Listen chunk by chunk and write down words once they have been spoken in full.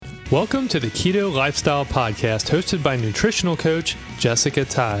Welcome to the Keto Lifestyle Podcast, hosted by nutritional coach Jessica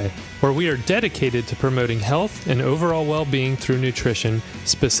Tai, where we are dedicated to promoting health and overall well-being through nutrition,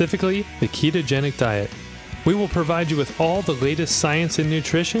 specifically the ketogenic diet. We will provide you with all the latest science in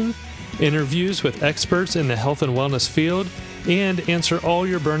nutrition, interviews with experts in the health and wellness field, and answer all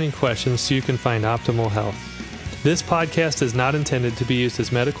your burning questions so you can find optimal health. This podcast is not intended to be used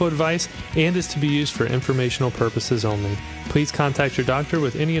as medical advice and is to be used for informational purposes only. Please contact your doctor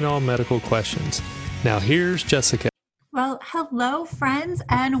with any and all medical questions. Now here's Jessica. Well, hello, friends,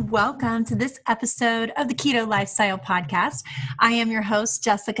 and welcome to this episode of the Keto Lifestyle Podcast. I am your host,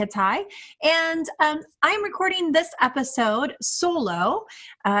 Jessica Tai, and I'm recording this episode solo,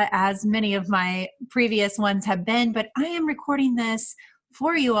 as many of my previous ones have been, but I am recording this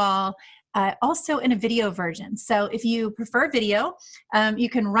for you all also in a video version. So if you prefer video, you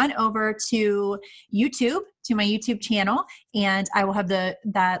can run over to YouTube, to my YouTube channel, and I will have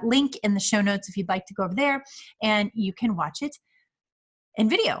that link in the show notes if you'd like to go over there, and you can watch it in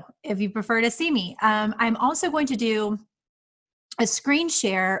video if you prefer to see me. I'm also going to do a screen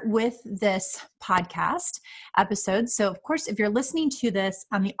share with this podcast episode. So of course, if you're listening to this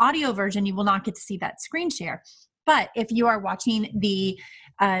on the audio version, you will not get to see that screen share. But if you are watching the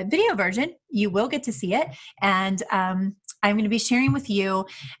video version, you will get to see it. And I'm going to be sharing with you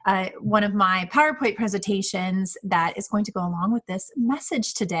one of my PowerPoint presentations that is going to go along with this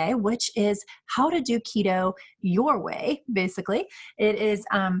message today, which is how to do keto your way, basically. It is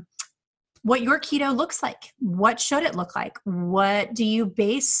what your keto looks like. What should it look like? What do you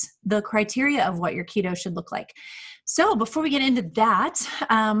base the criteria of what your keto should look like? So before we get into that,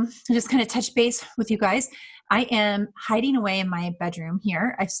 I'll just kind of touch base with you guys. I am hiding away in my bedroom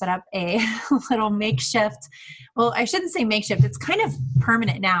here. I've set up a little makeshift, well, I shouldn't say makeshift. It's kind of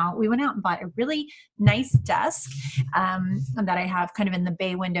permanent now. We went out and bought a really nice desk that I have kind of in the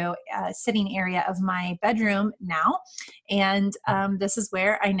bay window sitting area of my bedroom now. And this is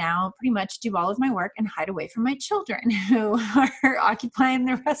where I now pretty much do all of my work and hide away from my children who are occupying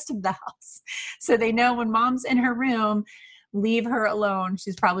the rest of the house. So they know when mom's in her room, leave her alone.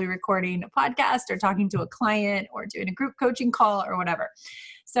 She's probably recording a podcast or talking to a client or doing a group coaching call or whatever.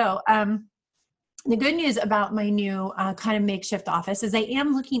 So the good news about my new kind of makeshift office is I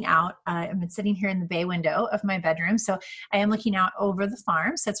am looking out. I'm sitting here in the bay window of my bedroom. So I am looking out over the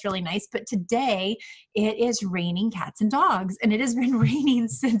farm. So that's really nice. But today it is raining cats and dogs. And it has been raining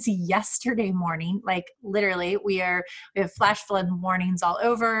since yesterday morning. Like literally we have flash flood warnings all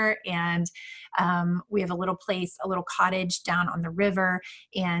over. And we have a little place, a little cottage down on the river.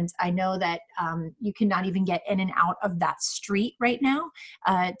 And I know that you cannot even get in and out of that street right now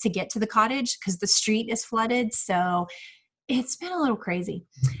to get to the cottage because the street is flooded. So it's been a little crazy.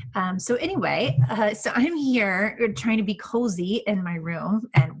 So anyway, so I'm here trying to be cozy in my room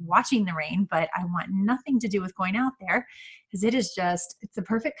and watching the rain, but I want nothing to do with going out there because it's the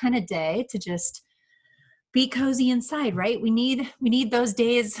perfect kind of day to just be cozy inside, right? We need those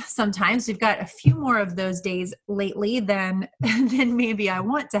days sometimes. We've got a few more of those days lately than maybe I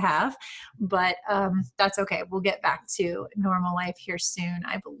want to have, but that's okay. We'll get back to normal life here soon,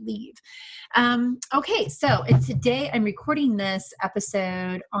 I believe. Okay, so today I'm recording this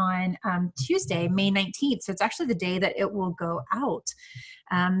episode on Tuesday, May 19th. So it's actually the day that it will go out.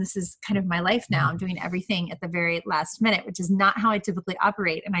 This is kind of my life now. I'm doing everything at the very last minute, which is not how I typically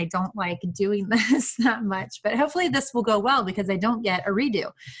operate. And I don't like doing this that much, but hopefully this will go well because I don't get a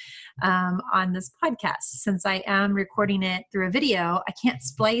redo on this podcast. Since I am recording it through a video, I can't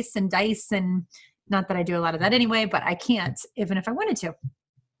splice and dice, and not that I do a lot of that anyway, but I can't even if I wanted to.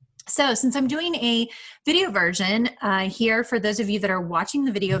 So since I'm doing a video version here, for those of you that are watching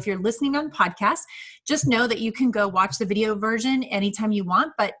the video, if you're listening on podcast, just know that you can go watch the video version anytime you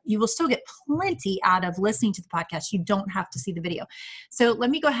want, but you will still get plenty out of listening to the podcast. You don't have to see the video. So let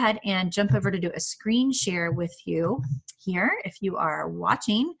me go ahead and jump over to do a screen share with you here. If you are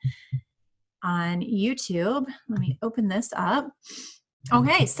watching on YouTube, let me open this up.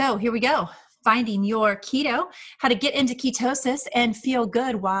 Okay, so here we go. Finding your keto, how to get into ketosis and feel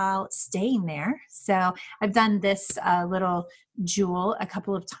good while staying there. So I've done this little jewel a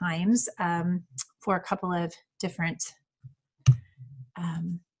couple of times for a couple of different,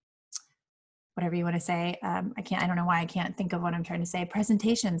 whatever you want to say. I don't know why I can't think of what I'm trying to say.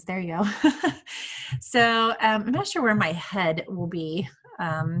 Presentations. There you go. So I'm not sure where my head will be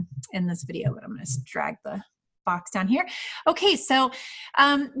in this video, but I'm going to drag the box down here. Okay, so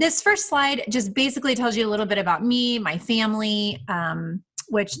this first slide just basically tells you a little bit about me, my family,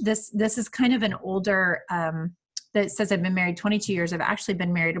 which this is kind of an older that says I've been married 22 years. I've actually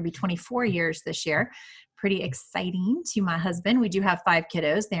been married, it'll be 24 years this year. pretty exciting to my husband. We do have 5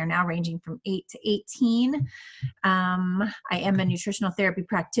 kiddos. They are now ranging from 8 to 18. I am a nutritional therapy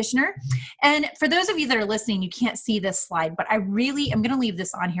practitioner. And for those of you that are listening, you can't see this slide, but I'm going to leave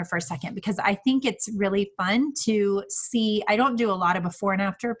this on here for a second because I think it's really fun to see. I don't do a lot of before and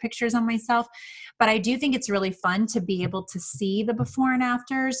after pictures on myself, but I do think it's really fun to be able to see the before and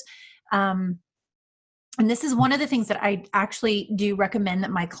afters. And this is one of the things that I actually do recommend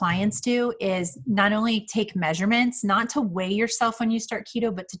that my clients do is not only take measurements, not to weigh yourself when you start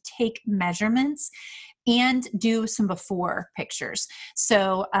keto, but to take measurements and do some before pictures.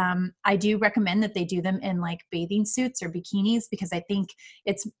 So I do recommend that they do them in like bathing suits or bikinis because I think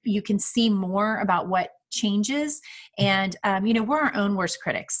you can see more about what changes. And, we're our own worst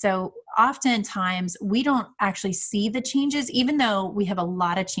critics. So oftentimes we don't actually see the changes, even though we have a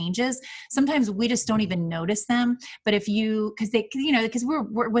lot of changes. Sometimes we just don't even notice them. But because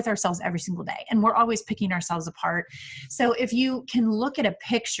we're with ourselves every single day and we're always picking ourselves apart. So if you can look at a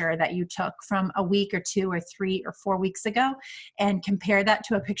picture that you took from a week or 2 or 3 or 4 weeks ago and compare that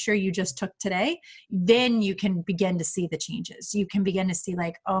to a picture you just took today, then you can begin to see the changes. You can begin to see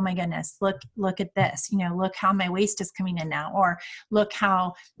like, oh my goodness, look at this, look how my waist is coming in now, or look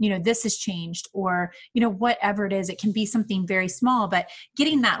how, this has changed, or, whatever it is. It can be something very small, but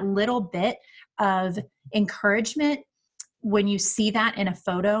getting that little bit of encouragement when you see that in a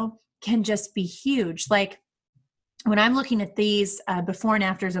photo can just be huge. Like when I'm looking at these before and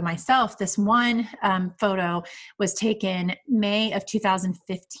afters of myself, this one photo was taken May of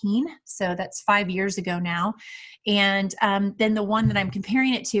 2015. So that's 5 years ago now. And then the one that I'm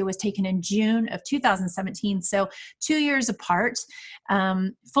comparing it to was taken in June of 2017. So 2 years apart,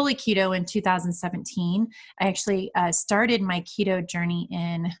 fully keto in 2017. I actually started my keto journey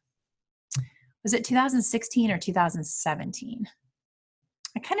was it 2016 or 2017?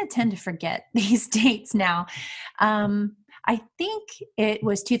 I kind of tend to forget these dates now. I think it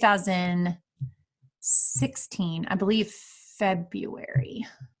was 2016, I believe February.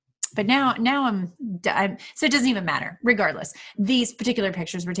 But now I'm so it doesn't even matter. Regardless, these particular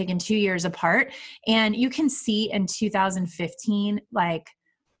pictures were taken 2 years apart, and you can see in 2015, like,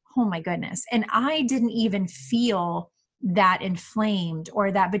 oh my goodness. And I didn't even feel that inflamed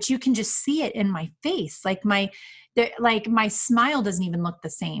or that, but you can just see it in my face. Like my smile doesn't even look the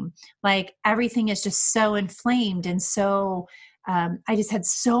same. Like everything is just so inflamed. And so I just had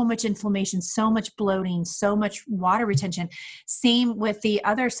so much inflammation, so much bloating, so much water retention. Same with the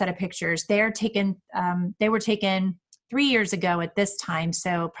other set of pictures. They were taken 3 years ago at this time.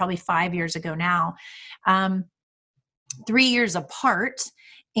 So probably 5 years ago now, 3 years apart.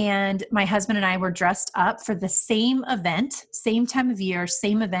 And my husband and I were dressed up for the same event, same time of year,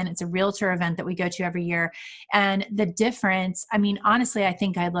 same event. It's a realtor event that we go to every year. And the difference, honestly, I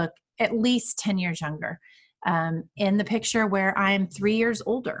think I look at least 10 years younger in the picture where I'm 3 years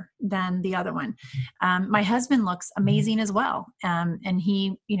older than the other one. My husband looks amazing as well. And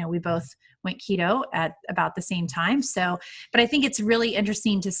he, we both went keto at about the same time. So, but I think it's really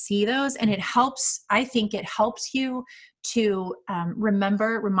interesting to see those, and I think it helps you to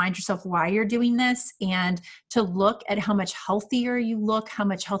remind yourself why you're doing this, and to look at how much healthier you look, how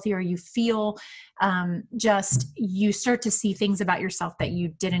much healthier you feel. You start to see things about yourself that you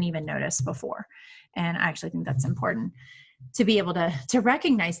didn't even notice before. And I actually think that's important to be able to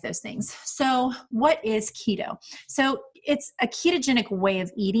recognize those things. So what is keto? So it's a ketogenic way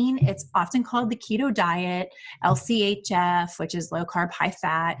of eating. It's often called the keto diet, LCHF, which is low carb, high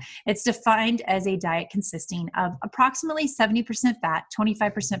fat. It's defined as a diet consisting of approximately 70% fat,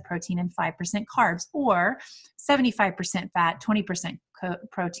 25% protein, and 5% carbs, or 75% fat, 20%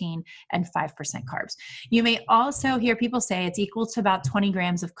 protein, and 5% carbs. You may also hear people say it's equal to about 20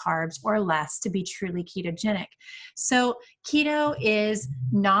 grams of carbs or less to be truly ketogenic. So keto is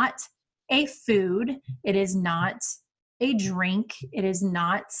not a food. It is not a drink. It is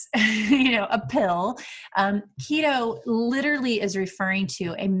not, a pill. Keto literally is referring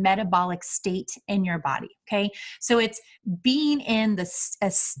to a metabolic state in your body. Okay. So it's being in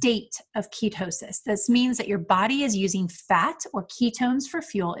a state of ketosis. This means that your body is using fat or ketones for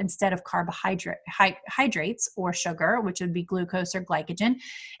fuel instead of carbohydrates or sugar, which would be glucose or glycogen.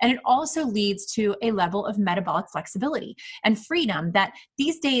 And it also leads to a level of metabolic flexibility and freedom that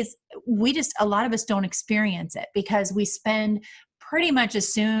these days a lot of us don't experience it, because we spend pretty much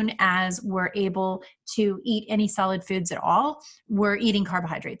as soon as we're able to eat any solid foods at all, we're eating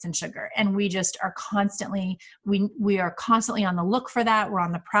carbohydrates and sugar. And we just are constantly, we are constantly on the look for that. We're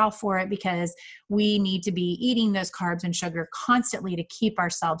on the prowl for it, because we need to be eating those carbs and sugar constantly to keep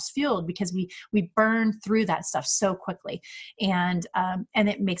ourselves fueled, because we burn through that stuff so quickly. And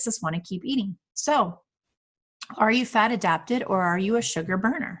it makes us want to keep eating. So Are you fat adapted or are you a sugar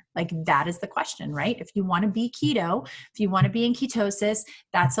burner? Like that is the question, right? If you want to be keto, if you want to be in ketosis,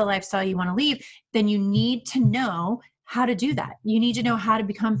 that's a lifestyle you want to leave, then you need to know how to do that. You need to know how to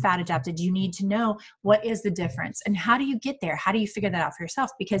become fat adapted. You need to know what is the difference and how do you get there? How do you figure that out for yourself?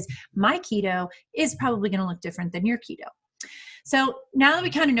 Because my keto is probably going to look different than your keto. So now that we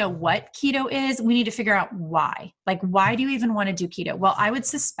kind of know what keto is, we need to figure out why. Like, why do you even want to do keto? Well, I would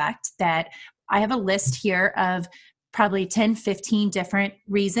suspect that I have a list here of probably 10, 15 different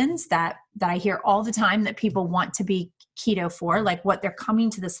reasons that I hear all the time that people want to be keto for, like what they're coming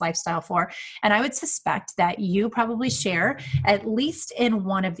to this lifestyle for. And I would suspect that you probably share at least in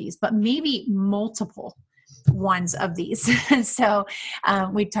one of these, but maybe multiple ones of these. So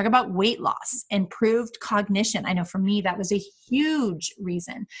we talk about weight loss, improved cognition. I know for me, that was a huge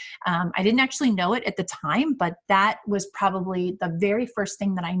reason. I didn't actually know it at the time, but that was probably the very first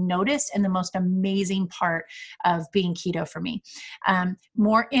thing that I noticed and the most amazing part of being keto for me.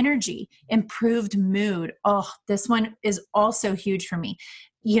 More energy, improved mood. Oh, this one is also huge for me.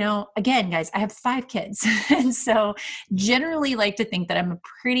 Again, guys, I have 5 kids. And so generally like to think that I'm a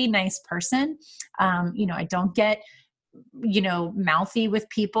pretty nice person. I don't get, mouthy with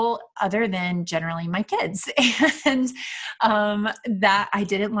people other than generally my kids. And that I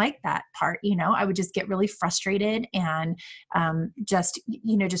didn't like that part. I would just get really frustrated and just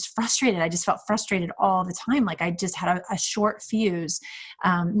frustrated. I just felt frustrated all the time. Like I just had a short fuse,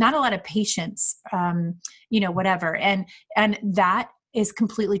 not a lot of patience, whatever. And that is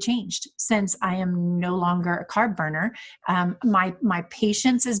completely changed since I am no longer a carb burner. My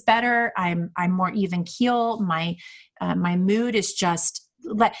patience is better. I'm more even keel. My mood is just,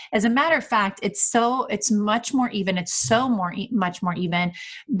 as a matter of fact, it's much more even. It's so much more even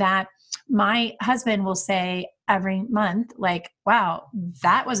that my husband will say every month, like, wow,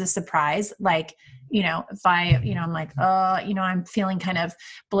 that was a surprise. Like, if I'm like, I'm feeling kind of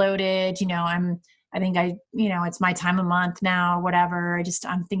bloated, I think it's my time of month now, whatever. I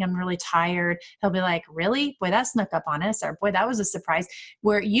think I'm really tired. He'll be like, really? Boy, that snuck up on us. Or boy, that was a surprise.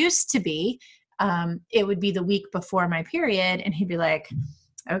 Where it used to be, it would be the week before my period. And he'd be like,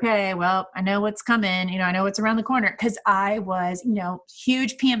 okay, well, I know what's coming. I know what's around the corner. Cause I was,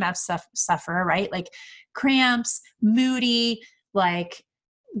 huge PMS sufferer, right? Like cramps, moody, like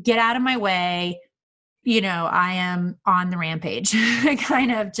get out of my way. I am on the rampage,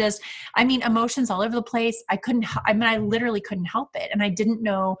 kind of emotions all over the place. I literally couldn't help it. And I didn't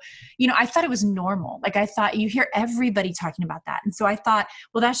know, I thought it was normal. Like I thought you hear everybody talking about that. And so I thought,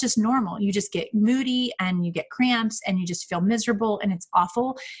 well, that's just normal. You just get moody and you get cramps and you just feel miserable and it's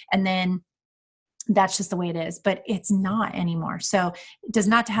awful. And then that's just the way it is, but it's not anymore. So it does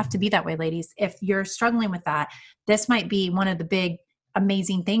not have to be that way, ladies. If you're struggling with that, this might be one of the big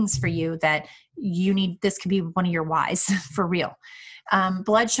amazing things for you that you need. This could be one of your whys for real.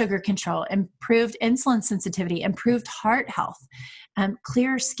 Blood sugar control, improved insulin sensitivity, improved heart health,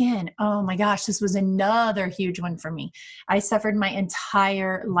 clear skin. Oh my gosh, this was another huge one for me. I suffered my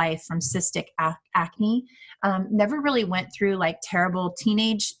entire life from cystic acne. Never really went through like terrible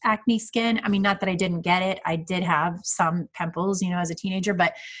teenage acne skin. I mean, not that I didn't get it. I did have some pimples, as a teenager,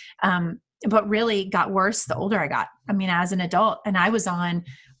 but really got worse the older I got. I mean, as an adult, and I was on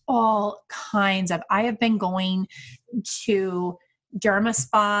all kinds of, I have been going to derma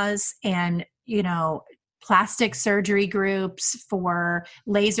spas and, plastic surgery groups for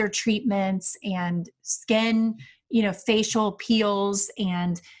laser treatments and skin, facial peels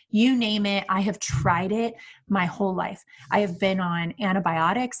and you name it. I have tried it my whole life. I have been on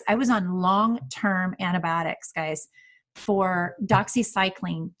antibiotics. I was on long-term antibiotics, guys, for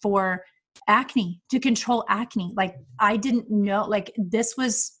doxycycline, for acne, to control acne. Like I didn't know, like this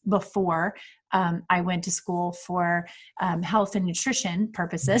was before I went to school for health and nutrition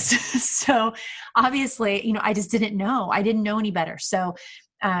purposes. So obviously, I just didn't know. I didn't know any better. So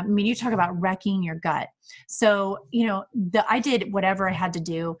you talk about wrecking your gut. So, I did whatever I had to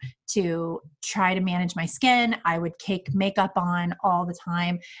do to try to manage my skin. I would cake makeup on all the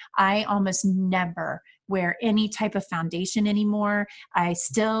time. I almost never wear any type of foundation anymore. I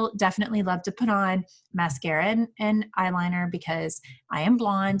still definitely love to put on mascara and eyeliner because I am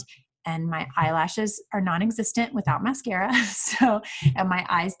blonde and my eyelashes are non-existent without mascara. So, and my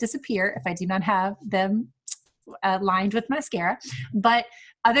eyes disappear if I do not have them lined with mascara. But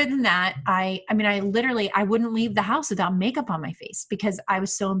other than that, I wouldn't leave the house without makeup on my face because I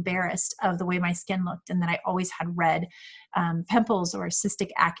was so embarrassed of the way my skin looked and that I always had red pimples or cystic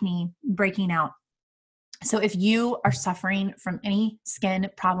acne breaking out. So if you are suffering from any skin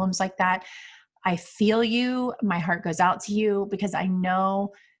problems like that, I feel you. My heart goes out to you because I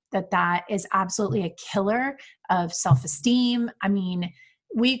know that is absolutely a killer of self-esteem. I mean,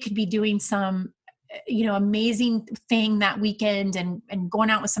 we could be doing some, amazing thing that weekend and going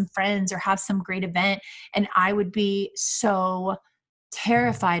out with some friends or have some great event. And I would be so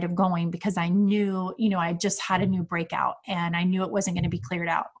terrified of going because I knew, I just had a new breakout and I knew it wasn't going to be cleared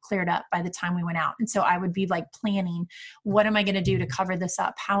up by the time we went out. And so I would be like planning, what am I going to do to cover this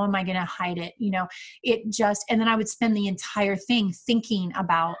up? How am I going to hide it? And then I would spend the entire thing thinking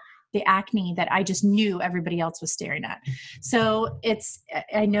about the acne that I just knew everybody else was staring at. So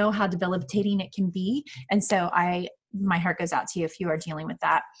I know how debilitating it can be. And so my heart goes out to you if you are dealing with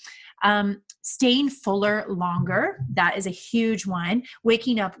that. Staying fuller longer, that is a huge one.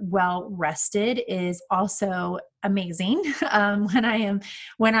 Waking up well rested is also amazing.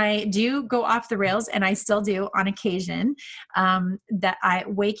 When I do go off the rails, and I still do on occasion,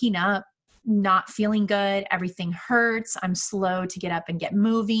 waking up not feeling good, everything hurts, I'm slow to get up and get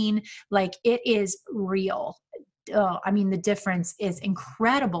moving. Like, it is real. The difference is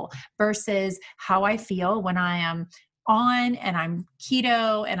incredible versus how I feel when I am on and I'm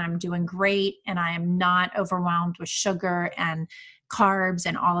keto and I'm doing great and I am not overwhelmed with sugar and carbs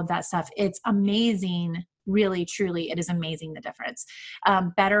and all of that stuff. It's amazing. Really, truly, it is amazing, the difference.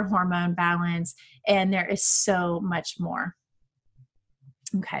 Better hormone balance, and there is so much more.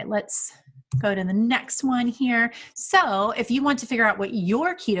 Okay, let's go to the next one here. So if you want to figure out what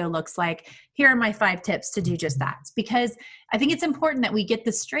your keto looks like, here are my 5 tips to do just that. Because I think it's important that we get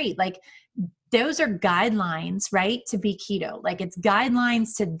this straight. Like, those are guidelines, right? To be keto. Like, it's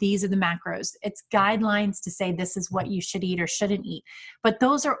guidelines to these are the macros. It's guidelines to say this is what you should eat or shouldn't eat. But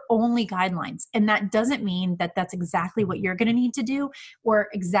those are only guidelines. And that doesn't mean that that's exactly what you're going to need to do or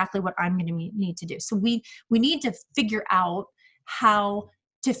exactly what I'm going to need to do. So we need to figure out how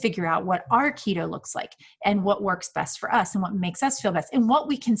to figure out what our keto looks like and what works best for us and what makes us feel best and what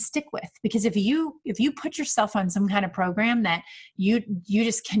we can stick with. Because if you put yourself on some kind of program that you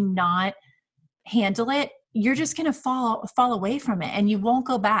just cannot handle it, you're just going to fall away from it and you won't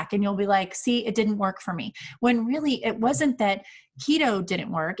go back, and you'll be like, see, it didn't work for me. When really it wasn't that keto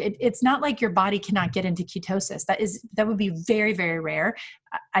didn't work. It's not like your body cannot get into ketosis. That would be very, very rare.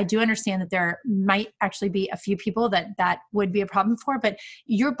 I do understand that there might actually be a few people that would be a problem for, but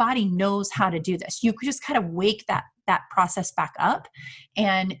your body knows how to do this. You could just kind of wake that process back up,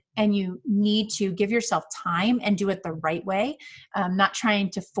 and you need to give yourself time and do it the right way. Not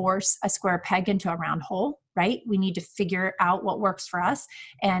trying to force a square peg into a round hole, right? We need to figure out what works for us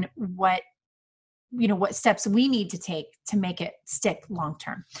and what steps we need to take to make it stick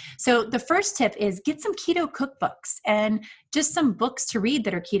long-term. So the first tip is get some keto cookbooks and just some books to read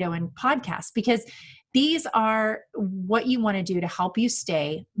that are keto and podcasts, because these are what you want to do to help you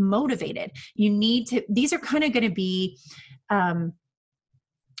stay motivated. These are kind of going to be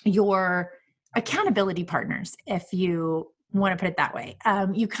your accountability partners, if you want to put it that way.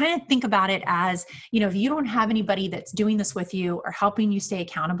 You kind of think about it as, if you don't have anybody that's doing this with you or helping you stay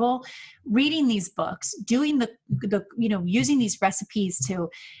accountable, reading these books, doing the using these recipes to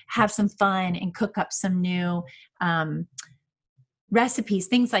have some fun and cook up some new recipes,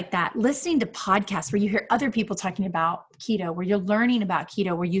 things like that. Listening to podcasts where you hear other people talking about keto, where you're learning about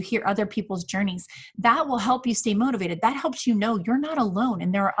keto, where you hear other people's journeys, that will help you stay motivated. That helps you know you're not alone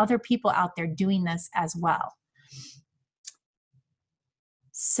and there are other people out there doing this as well.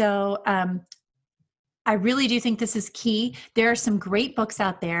 So I really do think this is key. There are some great books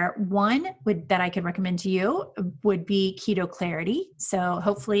out there. One that I could recommend to you would be Keto Clarity. So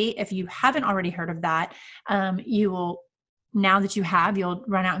hopefully, if you haven't already heard of that, you will. Now that you have, you'll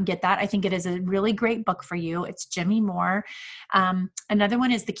run out and get that. I think it is a really great book for you. It's Jimmy Moore. Another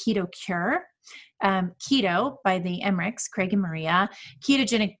one is The Keto Cure. Keto by the Emmerichs, Craig and Maria.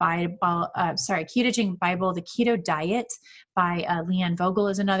 Ketogenic Bible, The Keto Diet by Leanne Vogel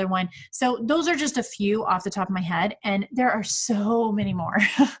is another one. So those are just a few off the top of my head. And there are so many more.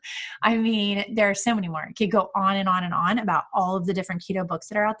 I mean, there are so many more. It could go on and on and on about all of the different keto books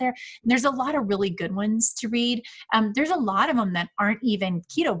that are out there. And there's a lot of really good ones to read. There's a lot of them that aren't even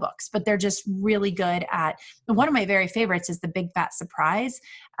keto books, but they're just really good at, one of my very favorites is The Big Fat Surprise.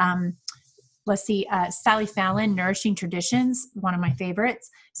 Let's see, Sally Fallon, Nourishing Traditions, one of my favorites.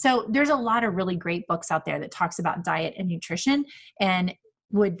 So there's a lot of really great books out there that talks about diet and nutrition and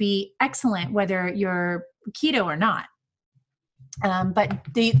would be excellent whether you're keto or not. But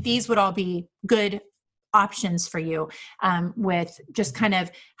these would all be good options for you with just kind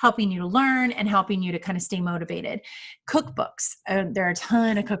of helping you to learn and helping you to kind of stay motivated. Cookbooks. There are a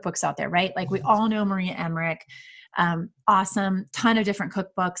ton of cookbooks out there, right? Like we all know Maria Emmerich. Awesome. Ton of different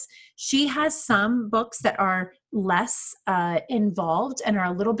cookbooks. She has some books that are less involved and are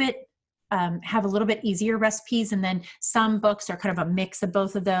a little bit have a little bit easier recipes. And then some books are kind of a mix of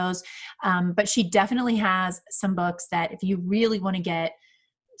both of those. But she definitely has some books that if you really want to get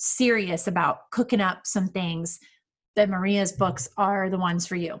serious about cooking up some things, that Maria's books are the ones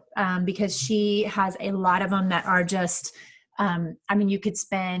for you, because she has a lot of them that are just, you could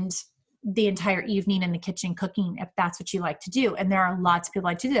spend the entire evening in the kitchen cooking if that's what you like to do. And there are lots of people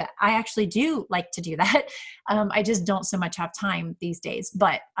like to do that. I actually do like to do that. I just don't so much have time these days,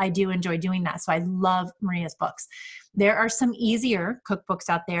 but I do enjoy doing that. So I love Maria's books. There are some easier cookbooks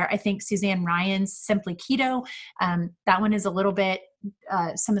out there. I think Suzanne Ryan's Simply Keto, that one is a little bit,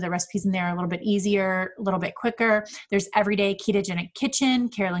 some of the recipes in there are a little bit easier, a little bit quicker. There's Everyday Ketogenic Kitchen,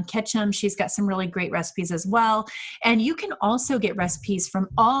 Carolyn Ketchum. She's got some really great recipes as well. And you can also get recipes from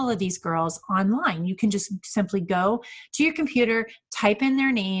all of these girls online. You can just simply go to your computer, type in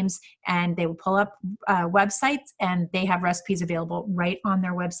their names, and they will pull up websites, and they have recipes available right on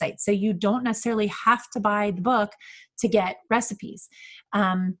their website. So you don't necessarily have to buy the book to get recipes.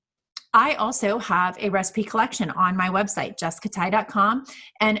 I also have a recipe collection on my website, jessicatai.com.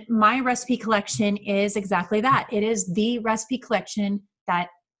 And my recipe collection is exactly that. It is the recipe collection that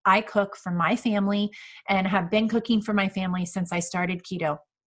I cook for my family and have been cooking for my family since I started keto.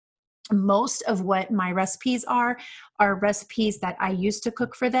 Most of what my recipes are recipes that I used to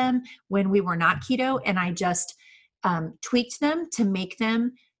cook for them when we were not keto, and I just tweaked them to make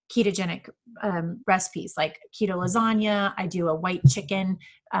them ketogenic recipes, like keto lasagna. I do a white chicken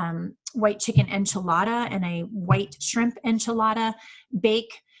enchilada and a white shrimp enchilada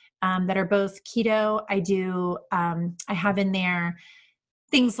bake that are both keto. I have in there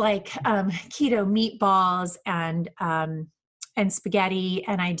things like keto meatballs and spaghetti,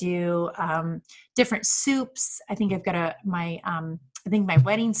 and I do different soups. I think I've got my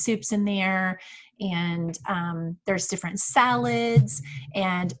wedding soup's in there, and there's different salads,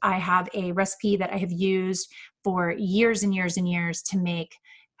 and I have a recipe that I have used for years and years and years to make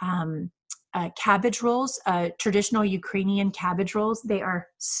cabbage rolls, traditional Ukrainian cabbage rolls. They are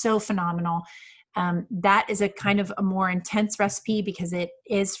so phenomenal. That is a kind of a more intense recipe because it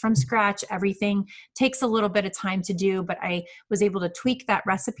is from scratch. Everything takes a little bit of time to do, but I was able to tweak that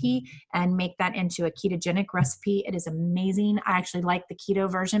recipe and make that into a ketogenic recipe. It is amazing. I actually like the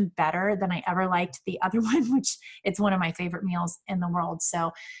keto version better than I ever liked the other one, which it's one of my favorite meals in the world.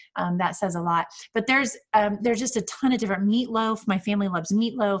 So that says a lot. But there's just a ton of different meatloaf. My family loves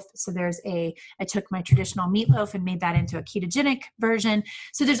meatloaf. So I took my traditional meatloaf and made that into a ketogenic version.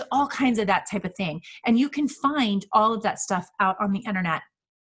 So there's all kinds of that type of thing. And you can find all of that stuff out on the internet.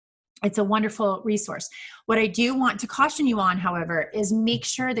 It's a wonderful resource. What I do want to caution you on, however, is make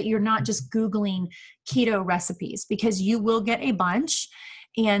sure that you're not just Googling keto recipes, because you will get a bunch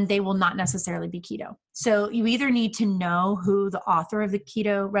and they will not necessarily be keto. So you either need to know who the author of the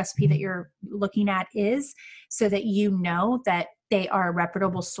keto recipe that you're looking at is, so that you know that they are a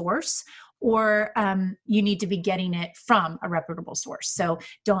reputable source, or you need to be getting it from a reputable source. So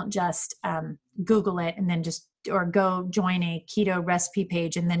don't just Google it and then or go join a keto recipe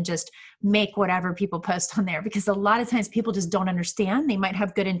page and then just make whatever people post on there, because a lot of times people just don't understand. They might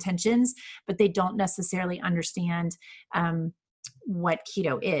have good intentions, but they don't necessarily understand what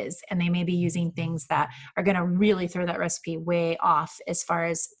keto is, and they may be using things that are going to really throw that recipe way off, as far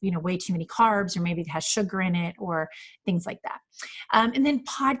as, way too many carbs, or maybe it has sugar in it, or things like that. And then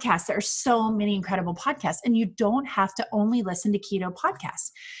podcasts. There are so many incredible podcasts, and you don't have to only listen to keto podcasts.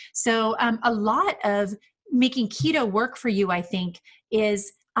 So a lot of making keto work for you, I think,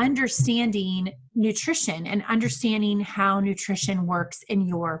 is understanding nutrition and understanding how nutrition works in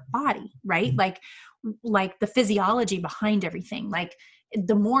your body, right? Like the physiology behind everything. Like,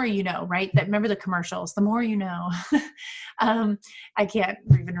 the more you know, right? That, remember the commercials, the more you know. I can't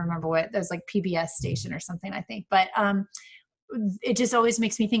even remember what, there's like PBS station or something, I think. But it just always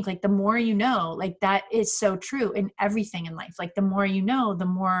makes me think, like, the more you know, like, that is so true in everything in life. Like, the more you know, the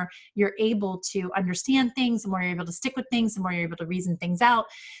more you're able to understand things, the more you're able to stick with things, the more you're able to reason things out.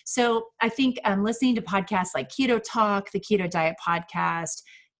 So I think listening to podcasts like Keto Talk, the Keto Diet Podcast,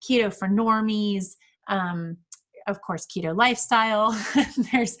 Keto for Normies, of course, Keto Lifestyle.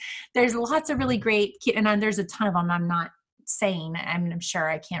 There's lots of really great, and there's a ton of them. I'm not saying, I'm sure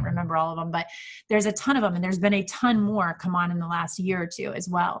I can't remember all of them, but there's a ton of them, and there's been a ton more come on in the last year or two as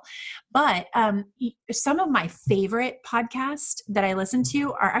well. But some of my favorite podcasts that I listen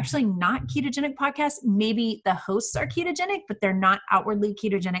to are actually not ketogenic podcasts. Maybe the hosts are ketogenic, but they're not outwardly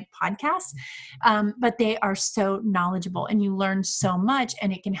ketogenic podcasts. But they are so knowledgeable, and you learn so much,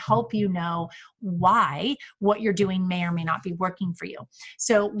 and it can help you know why what you're doing may or may not be working for you.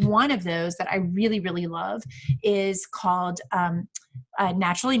 So one of those that I really, really love is called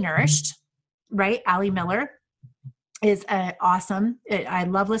Naturally Nourished, right? Ali Miller is awesome. I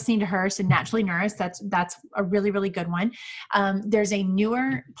love listening to her. So Naturally Nourished, that's a really, really good one. There's a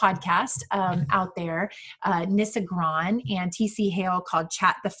newer podcast out there, Nissa Gron and TC Hale, called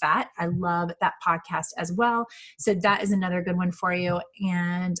Chat the Fat. I love that podcast as well. So that is another good one for you.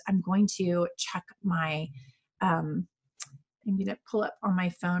 And I'm going to check my, I'm going to pull up on my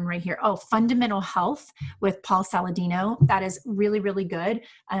phone right here. Oh, Fundamental Health with Paul Saladino. That is really, really good.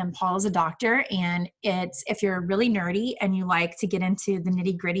 Paul is a doctor, and if you're really nerdy and you like to get into the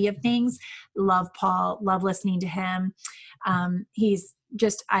nitty gritty of things, love Paul, love listening to him.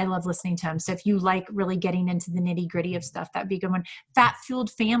 I love listening to him. So if you like really getting into the nitty gritty of stuff, that'd be a good one. Fat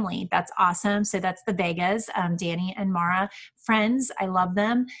Fueled Family. That's awesome. So that's the Vegas, Danny and Mara friends. I love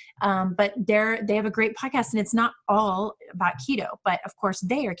them. But they have a great podcast, and it's not all about keto, but of course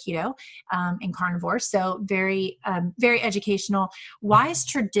they are keto, and carnivore. So very, very educational. Wise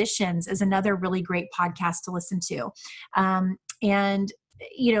Traditions is another really great podcast to listen to. And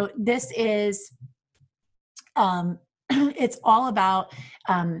this is, it's all about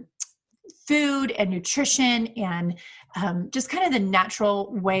food and nutrition and just kind of the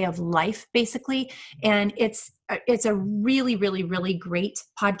natural way of life, basically. And it's a really, really, really great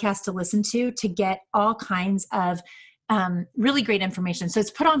podcast to listen to get all kinds of really great information. So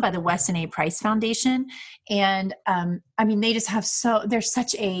it's put on by the Weston A. Price Foundation. And they just have there's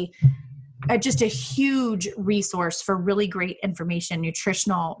such just a huge resource for really great information,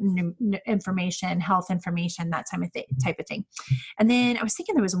 nutritional information, health information, that type of thing. And then I was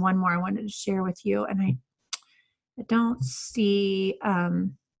thinking there was one more I wanted to share with you, and I don't see,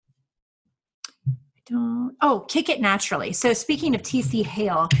 Kick It Naturally. So speaking of TC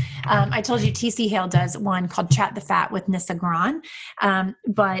Hale, I told you TC Hale does one called Chat the Fat with Nissa Gron,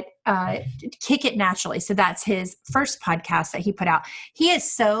 but Kick It Naturally. So that's his first podcast that he put out. He is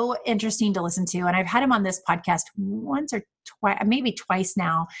so interesting to listen to, and I've had him on this podcast once or twice, maybe twice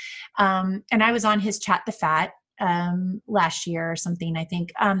now. And I was on his Chat the Fat last year or something, I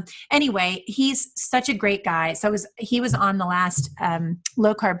think. Anyway, he's such a great guy. So he was on the last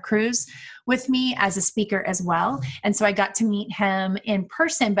low carb cruise with me as a speaker as well. And so I got to meet him in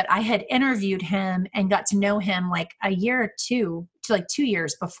person, but I had interviewed him and got to know him like a year or two, to like 2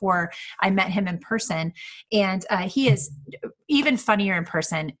 years before I met him in person. And he is even funnier in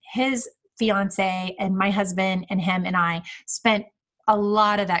person. His fiance and my husband and him and I spent a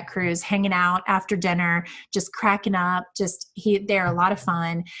lot of that cruise hanging out after dinner, just cracking up. They're a lot of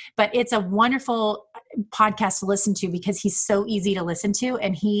fun, but it's a wonderful podcast to listen to because he's so easy to listen to.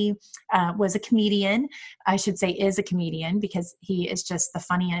 And he was a comedian, I should say is a comedian, because he is just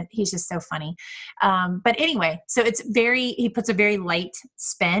he's just so funny. But anyway, so he puts a very light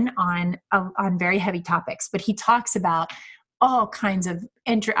spin on very heavy topics, but he talks about all kinds of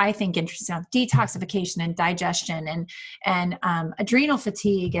I think interesting stuff, detoxification and digestion and adrenal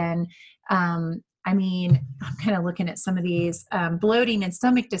fatigue. And I'm kind of looking at some of these, bloating and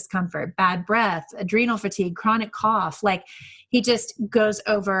stomach discomfort, bad breath, adrenal fatigue, chronic cough. Like he just goes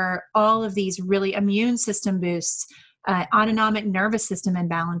over all of these really immune system boosts, autonomic nervous system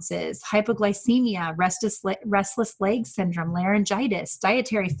imbalances, hypoglycemia, restless leg syndrome, laryngitis,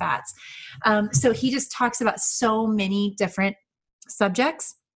 dietary fats. So he just talks about so many different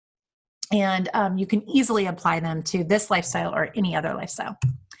subjects, and you can easily apply them to this lifestyle or any other lifestyle.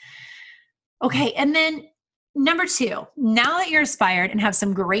 Okay. And then number 2, now that you're inspired and have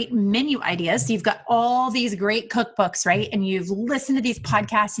some great menu ideas, so you've got all these great cookbooks, right? And you've listened to these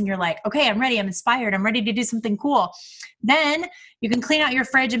podcasts and you're like, okay, I'm ready. I'm inspired. I'm ready to do something cool. Then you can clean out your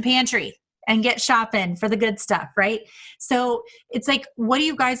fridge and pantry and get shopping for the good stuff, right? So it's like, what do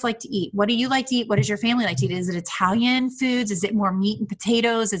you guys like to eat? What do you like to eat? What does your family like to eat? Is it Italian foods? Is it more meat and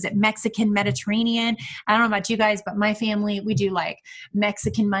potatoes? Is it Mexican, Mediterranean? I don't know about you guys, but my family, we do like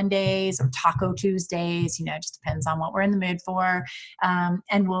Mexican Mondays or Taco Tuesdays, it just depends on what we're in the mood for.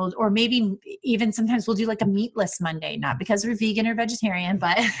 Or maybe even sometimes we'll do like a meatless Monday, not because we're vegan or vegetarian,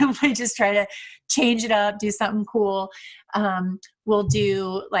 but we just try to change it up, do something cool. We'll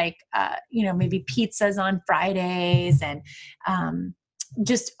do like, maybe pizzas on Fridays and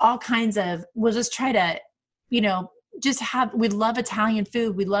just all kinds of, we'll just try to, we love Italian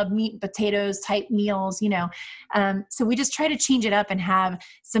food. We love meat and potatoes type meals, so we just try to change it up and have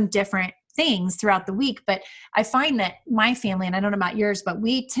some different things throughout the week. But I find that my family, and I don't know about yours, but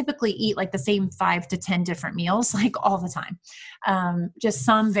we typically eat like the same 5 to 10 different meals, like all the time. Just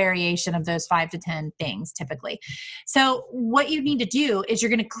some variation of those 5 to 10 things typically. So what you need to do is you're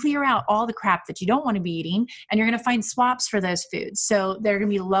going to clear out all the crap that you don't want to be eating, and you're going to find swaps for those foods. So they're going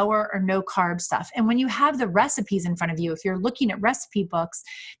to be lower or no carb stuff. And when you have the recipes in front of you, if you're looking at recipe books,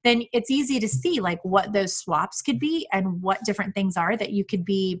 then it's easy to see like what those swaps could be and what different things are that you could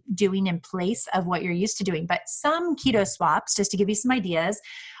be doing in place of what you're used to doing. But some keto swaps, just to give you some ideas,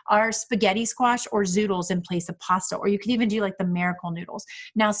 are spaghetti squash or zoodles in place of pasta, or you could even do like the miracle noodles.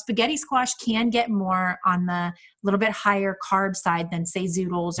 Now, spaghetti squash can get more on the little bit higher carb side than say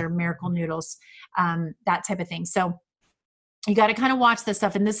zoodles or miracle noodles, that type of thing. So you got to kind of watch this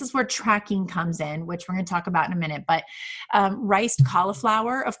stuff. And this is where tracking comes in, which we're going to talk about in a minute. But riced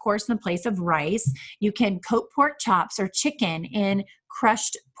cauliflower, of course, in the place of rice. You can coat pork chops or chicken in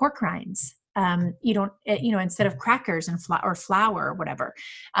crushed pork rinds. Instead of crackers and flour or whatever,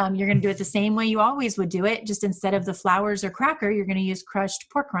 you're going to do it the same way you always would do it. Just instead of the flours or cracker, you're going to use crushed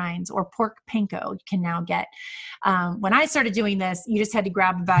pork rinds or pork panko. You can now get, when I started doing this, you just had to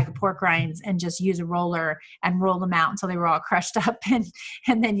grab a bag of pork rinds and just use a roller and roll them out until they were all crushed up.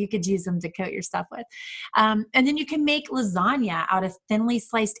 And then you could use them to coat your stuff with. And then you can make lasagna out of thinly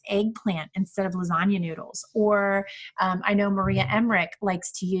sliced eggplant instead of lasagna noodles. Or I know Maria Emmerich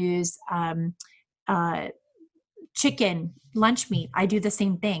likes to use chicken lunch meat. I do the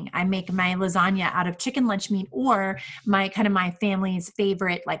same thing. I make my lasagna out of chicken lunch meat, or my family's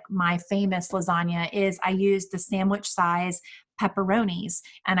favorite, like my famous lasagna is I use the sandwich size pepperonis,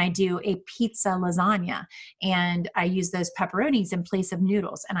 and I do a pizza lasagna, and I use those pepperonis in place of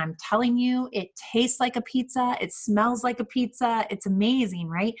noodles. And I'm telling you, it tastes like a pizza. It smells like a pizza. It's amazing,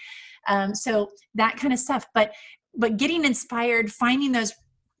 right? So that kind of stuff, but getting inspired, finding those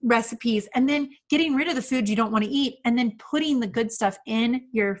recipes, and then getting rid of the food you don't want to eat, and then putting the good stuff in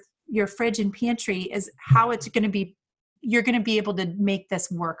your fridge and pantry is how it's going to be. You're going to be able to make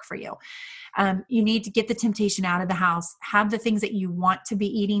this work for you. You need to get the temptation out of the house, have the things that you want to be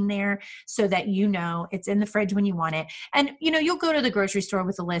eating there so that you know it's in the fridge when you want it. And, you'll go to the grocery store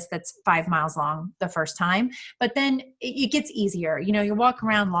with a list that's 5 miles long the first time, but then it gets easier. You walk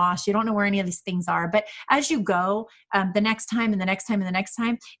around lost. You don't know where any of these things are. But as you go, the next time and the next time and the next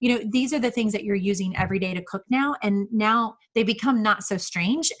time, these are the things that you're using every day to cook now. And now they become not so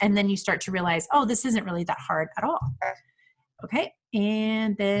strange. And then you start to realize, oh, this isn't really that hard at all. Okay.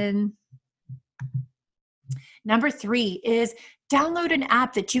 And then number 3 is download an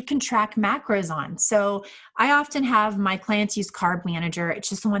app that you can track macros on. So I often have my clients use Carb Manager. It's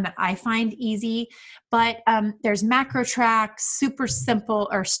just the one that I find easy, but there's Macro Track, super simple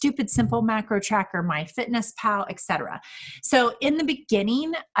or stupid simple macro tracker, MyFitnessPal, etc. So in the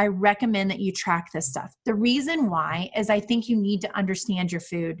beginning, I recommend that you track this stuff. The reason why is I think you need to understand your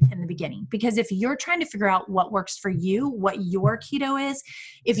food in the beginning, because if you're trying to figure out what works for you, what your keto is,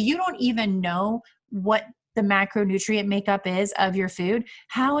 if you don't even know what the macronutrient makeup is of your food,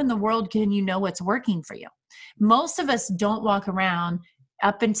 how in the world can you know what's working for you? Most of us don't walk around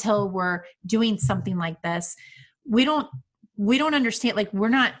up until we're doing something like this. We don't understand, like we're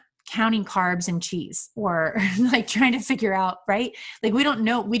not counting carbs and cheese or like trying to figure out, right? Like we don't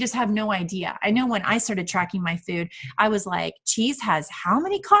know. We just have no idea. I know when I started tracking my food, I was like, cheese has how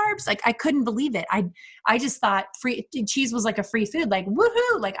many carbs? Like I couldn't believe it. I just thought cheese was like a free food, like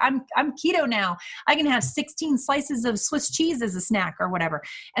woohoo, like I'm keto now. I can have 16 slices of Swiss cheese as a snack or whatever.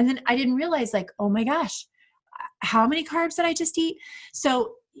 And then I didn't realize like, oh my gosh, how many carbs did I just eat?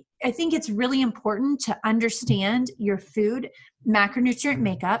 So I think it's really important to understand your food macronutrient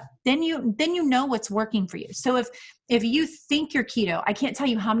makeup. Then you know what's working for you. So if you think you're keto, I can't tell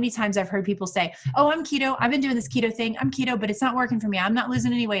you how many times I've heard people say, oh, I'm keto. I've been doing this keto thing. I'm keto, but it's not working for me. I'm not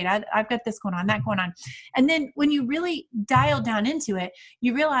losing any weight. I've got this going on, that going on. And then when you really dial down into it,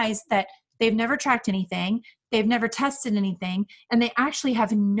 you realize that they've never tracked anything. They've never tested anything. And they actually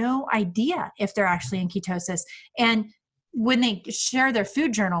have no idea if they're actually in ketosis. And when they share their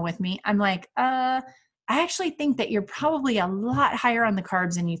food journal with me, I'm like, I actually think that you're probably a lot higher on the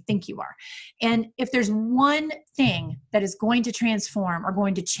carbs than you think you are. And if there's one thing that is going to transform or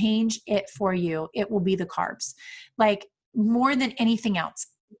going to change it for you, it will be the carbs. Like more than anything else.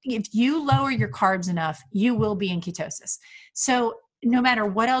 If you lower your carbs enough, you will be in ketosis. So no matter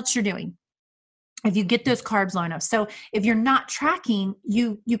what else you're doing, if you get those carbs low enough. So if you're not tracking,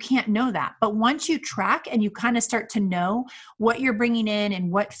 you can't know that. But once you track and you kind of start to know what you're bringing in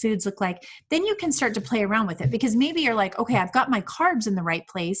and what foods look like, then you can start to play around with it, because maybe you're like, okay, I've got my carbs in the right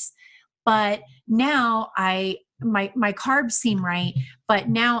place, but now I my carbs seem right, but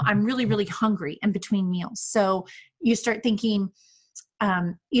now I'm really, really hungry in between meals. So you start thinking,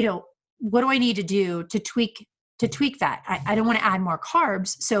 what do I need to do to tweak that? I don't want to add more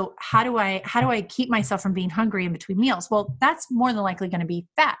carbs. So how do I keep myself from being hungry in between meals? Well, that's more than likely going to be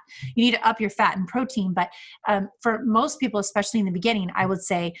fat. You need to up your fat and protein. But for most people, especially in the beginning, I would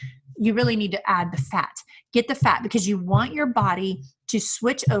say you really need to add the fat. Get the fat, because you want your body to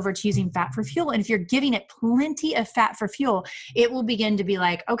switch over to using fat for fuel. And if you're giving it plenty of fat for fuel, it will begin to be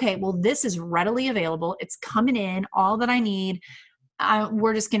like, okay, well, this is readily available. It's coming in, all that I need.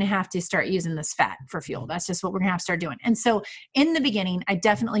 We're just going to have to start using this fat for fuel. That's just what we're going to have to start doing. And so in the beginning, I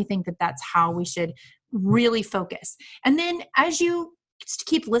definitely think that that's how we should really focus. And then as you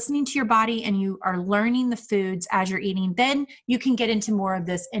keep listening to your body and you are learning the foods as you're eating, then you can get into more of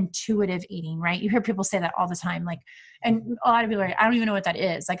this intuitive eating, right? You hear people say that all the time. Like, and a lot of people are like, I don't even know what that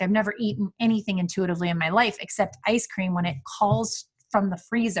is. Like, I've never eaten anything intuitively in my life except ice cream when it calls from the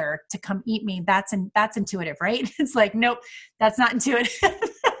freezer to come eat me. That's intuitive, right? It's like, nope, that's not intuitive.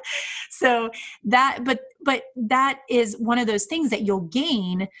 So but that is one of those things that you'll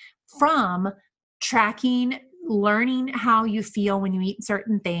gain from tracking, learning how you feel when you eat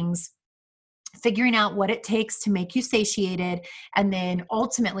certain things, figuring out what it takes to make you satiated. And then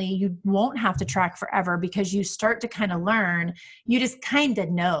ultimately you won't have to track forever, because you start to kind of learn, you just kind of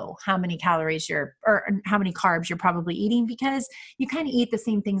know how many calories or how many carbs you're probably eating, because you kind of eat the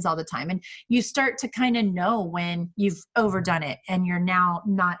same things all the time. And you start to kind of know when you've overdone it and you're now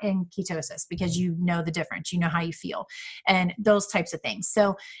not in ketosis, because you know the difference, you know how you feel and those types of things.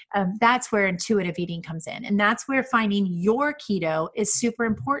 So that's where intuitive eating comes in. And that's where finding your keto is super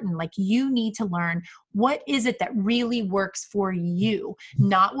important. Like, you need to learn what is it that really works for you,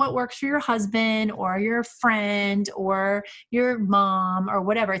 not what works for your husband or your friend or your mom or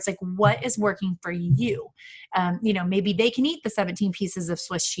whatever. It's like, what is working for you? Maybe they can eat the 17 pieces of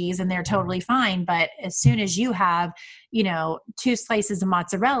Swiss cheese and they're totally fine. But as soon as you have, 2 slices of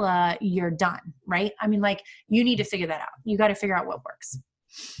mozzarella, you're done, right? I mean, like, you need to figure that out. You got to figure out what works.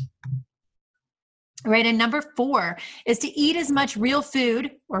 Right. And number 4 is to eat as much real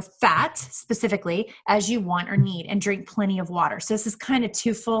food, or fat specifically, as you want or need, and drink plenty of water. So this is kind of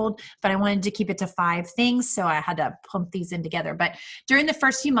twofold, but I wanted to keep it to 5 things. So I had to pump these in together. But during the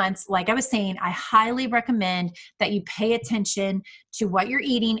first few months, like I was saying, I highly recommend that you pay attention to what you're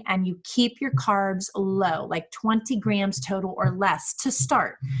eating and you keep your carbs low, like 20 grams total or less to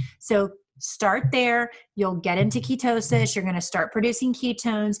start. So start there. You'll get into ketosis. You're going to start producing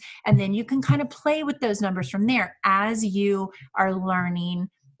ketones, and then you can kind of play with those numbers from there as you are learning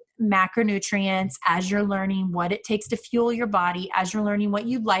macronutrients, as you're learning what it takes to fuel your body, as you're learning what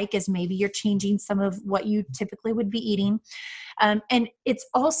you like, as maybe you're changing some of what you typically would be eating. And it's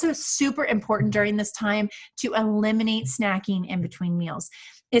also super important during this time to eliminate snacking in between meals,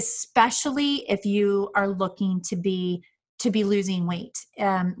 especially if you are looking to be losing weight,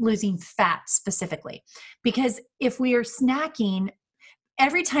 losing fat specifically. Because if we are snacking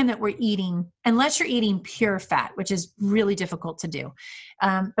every time that we're eating, unless you're eating pure fat, which is really difficult to do,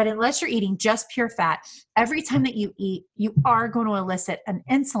 but unless you're eating just pure fat, every time that you eat, you are going to elicit an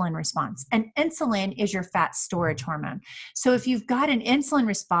insulin response. And insulin is your fat storage hormone. So if you've got an insulin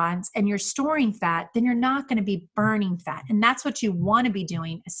response and you're storing fat, then you're not going to be burning fat. And that's what you want to be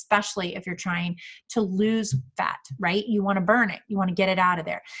doing, especially if you're trying to lose fat, right? You want to burn it. You want to get it out of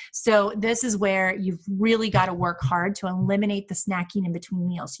there. So this is where you've really got to work hard to eliminate the snacking in between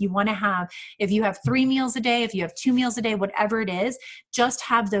meals. You want to have, if you have 3 meals a day, if you have 2 meals a day, whatever it is, just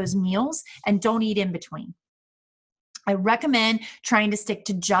have those meals and don't eat in between. I recommend trying to stick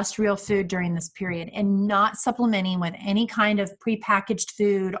to just real food during this period and not supplementing with any kind of prepackaged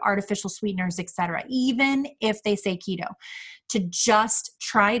food, artificial sweeteners, etc., even if they say keto. To just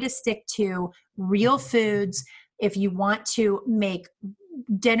try to stick to real foods. If you want to make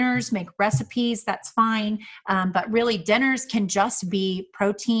dinners, make recipes, that's fine. But really, dinners can just be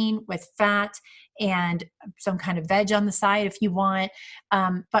protein with fat and some kind of veg on the side if you want.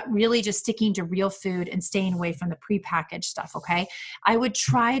 But really just sticking to real food and staying away from the prepackaged stuff, okay? I would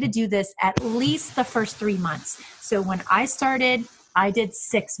try to do this at least the first 3 months. So when I started, I did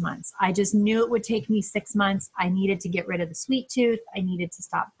 6 months. I just knew it would take me 6 months. I needed to get rid of the sweet tooth. I needed to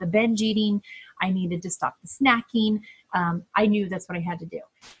stop the binge eating. I needed to stop the snacking. I knew that's what I had to do.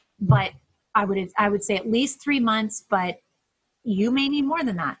 But I would say at least 3 months, but you may need more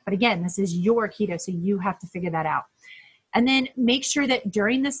than that. But again, this is your keto, so you have to figure that out. And then make sure that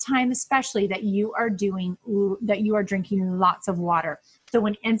during this time, especially, that you are drinking lots of water. So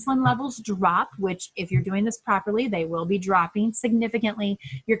when insulin levels drop, which if you're doing this properly, they will be dropping significantly,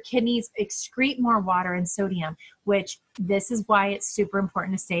 your kidneys excrete more water and sodium, which this is why it's super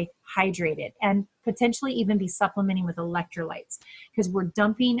important to stay hydrated and potentially even be supplementing with electrolytes, because we're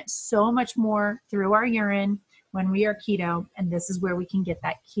dumping so much more through our urine when we are keto, and this is where we can get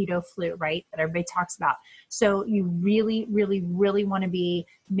that keto flu, right, that everybody talks about. So you really, really, really want to be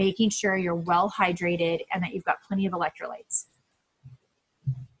making sure you're well hydrated and that you've got plenty of electrolytes.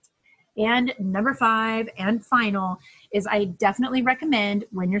 And number 5 and final is I definitely recommend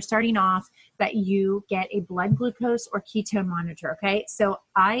when you're starting off that you get a blood glucose or ketone monitor, okay? So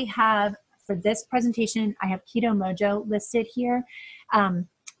I have, for this presentation, I have Keto Mojo listed here.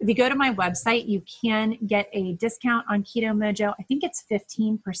 If you go to my website, you can get a discount on Keto Mojo. I think it's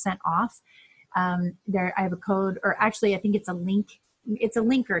 15% off. There, I have a code, or actually I think it's a link. It's a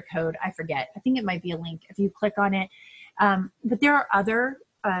link or a code. I forget. I think it might be a link if you click on it. But there are other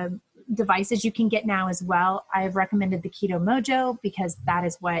devices you can get now as well. I've recommended the Keto Mojo because that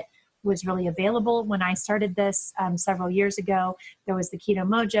is what was really available when I started this several years ago. There was the Keto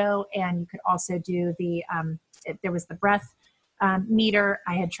Mojo, and you could also do the, there was the breath meter.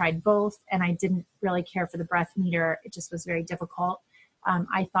 I had tried both, and I didn't really care for the breath meter. It just was very difficult,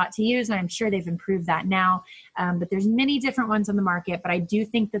 I thought, to use, and I'm sure they've improved that now. But there's many different ones on the market, but I do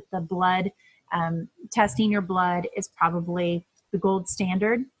think that the blood, testing your blood is probably the gold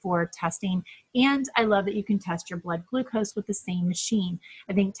standard for testing. And I love that you can test your blood glucose with the same machine.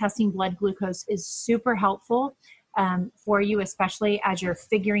 I think testing blood glucose is super helpful for you, especially as you're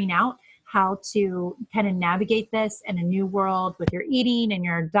figuring out how to kind of navigate this in a new world with your eating and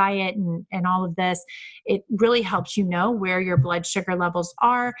your diet and all of this. It really helps you know where your blood sugar levels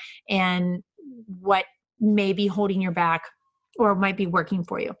are and what may be holding you back or might be working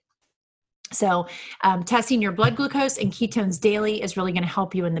for you. So testing your blood glucose and ketones daily is really going to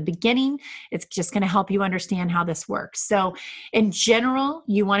help you in the beginning. It's just going to help you understand how this works. So in general,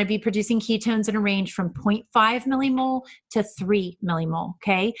 you want to be producing ketones in a range from 0.5 millimole to 3 millimole,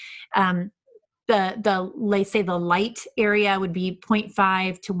 okay? Let's say the light area would be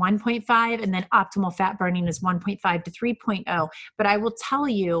 0.5 to 1.5, and then optimal fat burning is 1.5 to 3.0. But I will tell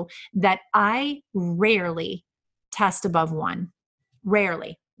you that I rarely test above 1.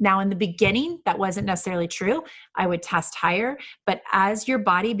 Rarely. Now, in the beginning, that wasn't necessarily true. I would test higher, but as your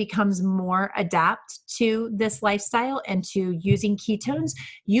body becomes more adapt to this lifestyle and to using ketones,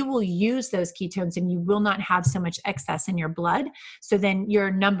 you will use those ketones and you will not have so much excess in your blood. So then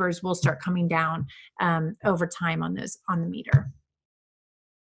your numbers will start coming down over time on the meter.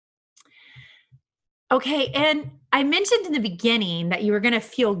 Okay, and I mentioned in the beginning that you were going to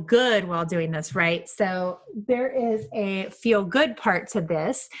feel good while doing this, right? So there is a feel good part to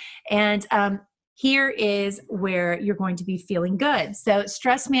this. And here is where you're going to be feeling good. So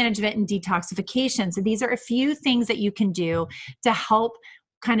stress management and detoxification. So these are a few things that you can do to help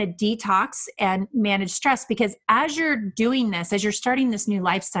kind of detox and manage stress, because as you're doing this, as you're starting this new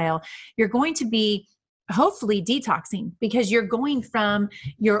lifestyle, you're going to be hopefully detoxing, because you're going from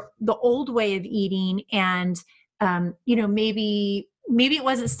the old way of eating and maybe it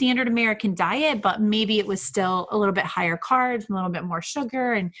wasn't standard American diet, but maybe it was still a little bit higher carbs, a little bit more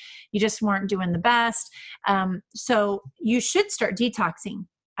sugar, and you just weren't doing the best. So you should start detoxing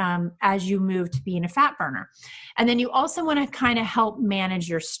as you move to being a fat burner. And then you also want to kind of help manage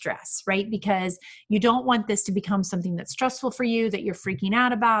your stress, right? Because you don't want this to become something that's stressful for you, that you're freaking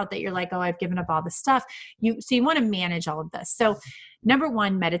out about, that you're like, oh, I've given up all this stuff. So you want to manage all of this. So number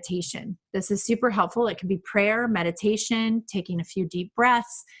 1, meditation. This is super helpful. It can be prayer, meditation, taking a few deep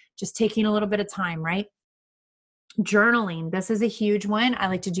breaths, just taking a little bit of time, right? Journaling. This is a huge one. I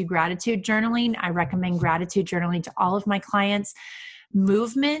like to do gratitude journaling. I recommend gratitude journaling to all of my clients.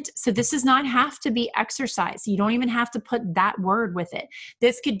 Movement. So this does not have to be exercise. You don't even have to put that word with it.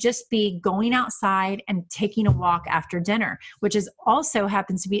 This could just be going outside and taking a walk after dinner, which is also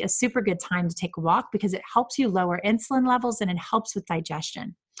happens to be a super good time to take a walk because it helps you lower insulin levels and it helps with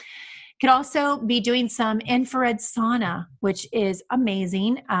digestion. Could also be doing some infrared sauna, which is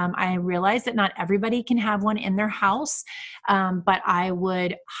amazing. I realize that not everybody can have one in their house, but I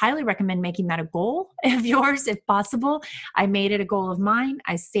would highly recommend making that a goal of yours if possible. I made it a goal of mine.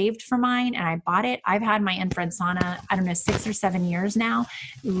 I saved for mine and I bought it. I've had my infrared sauna, 6 or 7 years now.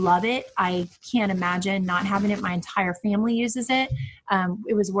 Love it. I can't imagine not having it. My entire family uses it.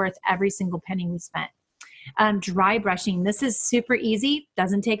 It was worth every single penny we spent. Dry brushing. This is super easy.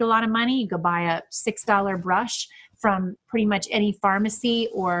 Doesn't take a lot of money. You go buy a $6 brush from pretty much any pharmacy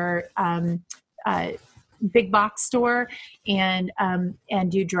or big box store and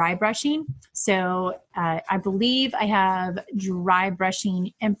do dry brushing. So I believe I have dry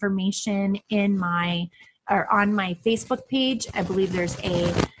brushing information in my or on my Facebook page. I believe there's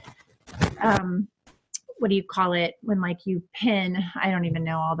a what do you call it when like you pin, I don't even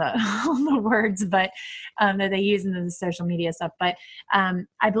know all the words, but that they use in the social media stuff. But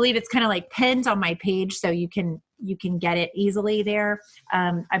I believe it's kind of like pinned on my page, so you can get it easily there.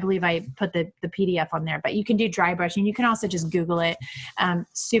 I believe I put the PDF on there, but you can do dry brushing. You can also just Google it.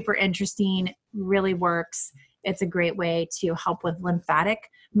 Super interesting, really works. It's a great way to help with lymphatic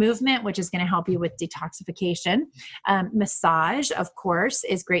movement, which is going to help you with detoxification. Massage, of course,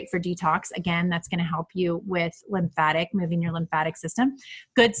 is great for detox. Again, that's going to help you with moving your lymphatic system.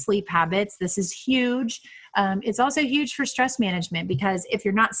 Good sleep habits. This is huge. It's also huge for stress management, because if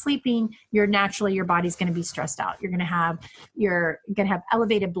you're not sleeping, your body's going to be stressed out. You're going to have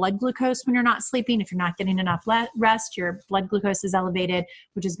elevated blood glucose when you're not sleeping. If you're not getting enough rest, your blood glucose is elevated,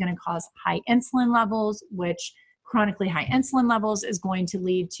 which is going to cause high insulin levels, which chronically high insulin levels is going to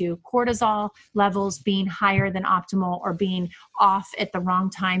lead to cortisol levels being higher than optimal, or being off at the wrong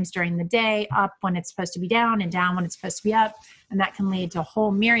times during the day, up when it's supposed to be down and down when it's supposed to be up. And that can lead to a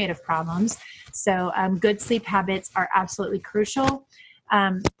whole myriad of problems. So good sleep habits are absolutely crucial.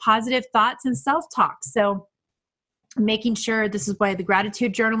 Positive thoughts and self-talk. So making sure, this is why the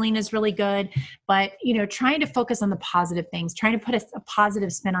gratitude journaling is really good, but trying to focus on the positive things, trying to put a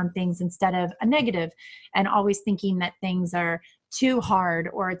positive spin on things instead of a negative, and always thinking that things are too hard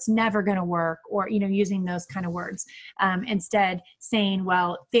or it's never going to work, or using those kind of words. Instead saying,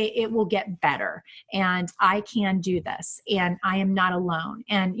 well, it will get better, and I can do this, and I am not alone,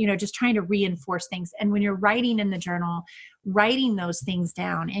 and just trying to reinforce things. And when you're writing in the journal, writing those things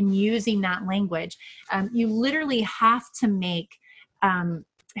down and using that language, you literally have to make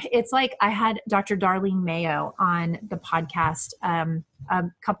it's like I had Dr. Darlene Mayo on the podcast a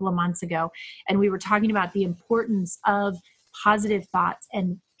couple of months ago, and we were talking about the importance of positive thoughts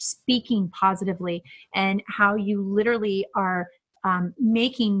and speaking positively, and how you literally are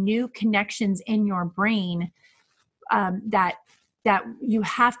making new connections in your brain, that you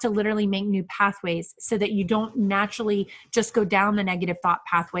have to literally make new pathways, so that you don't naturally just go down the negative thought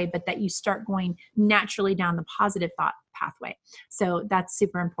pathway, but that you start going naturally down the positive thought pathway. So that's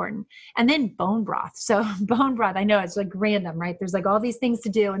super important. And then bone broth. So bone broth, I know it's like random, right? There's like all these things to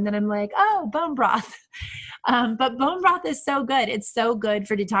do. And then I'm like, oh, bone broth. But bone broth is so good. It's so good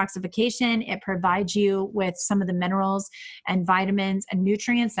for detoxification. It provides you with some of the minerals and vitamins and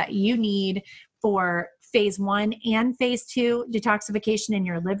nutrients that you need for phase 1 and phase 2 detoxification in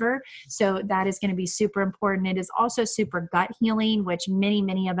your liver. So that is going to be super important. It is also super gut healing, which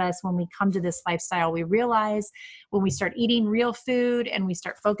many of us, when we come to this lifestyle, we realize when we start eating real food and we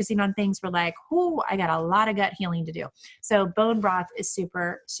start focusing on things, we're like, "Ooh, I got a lot of gut healing to do." So bone broth is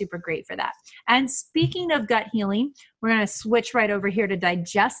super, super great for that. And speaking of gut healing, we're going to switch right over here to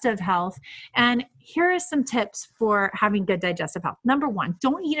digestive health. And here are some tips for having good digestive health. Number 1,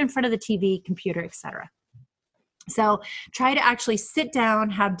 don't eat in front of the TV, computer, etc. So try to actually sit down,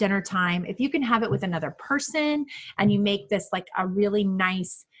 have dinner time. If you can have it with another person and you make this like a really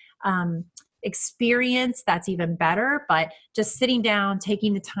nice experience, that's even better. But just sitting down,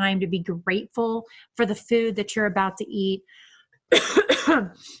 taking the time to be grateful for the food that you're about to eat,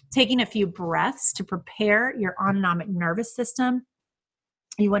 taking a few breaths to prepare your autonomic nervous system.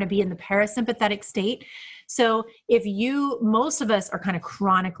 You want to be in the parasympathetic state. So most of us are kind of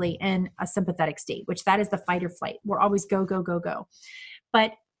chronically in a sympathetic state, which that is the fight or flight. We're always go, go, go, go.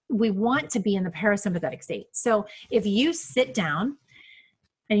 But we want to be in the parasympathetic state. So if you sit down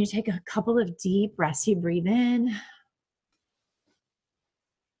and you take a couple of deep breaths, you breathe in,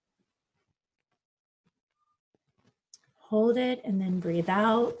 hold it, and then breathe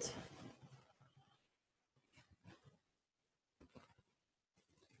out.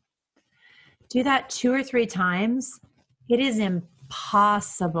 Do that 2 or 3 times. It is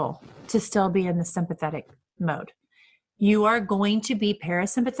impossible to still be in the sympathetic mode. You are going to be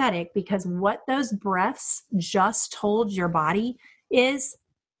parasympathetic, because what those breaths just told your body is,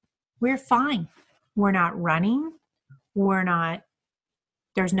 we're fine. We're not running.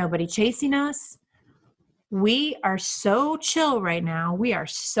 There's nobody chasing us. We are so chill right now. We are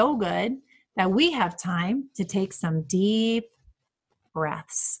so good that we have time to take some deep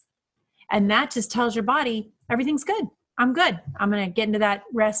breaths. And that just tells your body, everything's good. I'm good. I'm going to get into that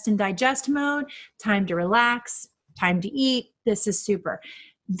rest and digest mode. Time to relax, time to eat. This is super.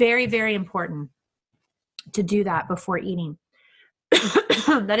 Very, very important to do that before eating.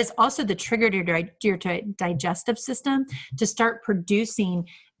 That is also the trigger to your digestive system to start producing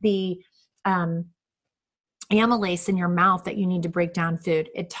the amylase in your mouth that you need to break down food.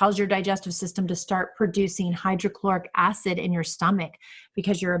 It tells your digestive system to start producing hydrochloric acid in your stomach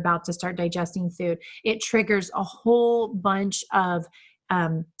because you're about to start digesting food. It triggers a whole bunch of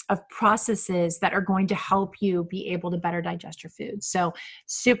processes that are going to help you be able to better digest your food. So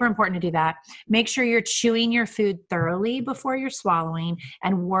super important to do that. Make sure you're chewing your food thoroughly before you're swallowing,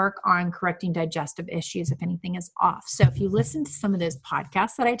 and work on correcting digestive issues if anything is off. So if you listen to some of those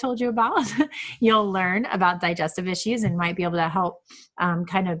podcasts that I told you about, you'll learn about digestive issues and might be able to help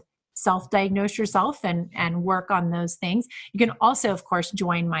kind of self-diagnose yourself and work on those things. You can also, of course,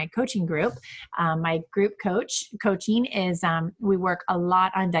 join my coaching group. My group coaching is, we work a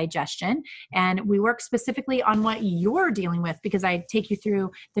lot on digestion, and we work specifically on what you're dealing with, because I take you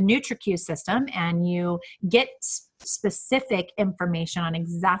through the NutriQ system and you get specific information on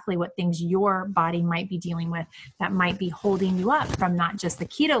exactly what things your body might be dealing with that might be holding you up from not just the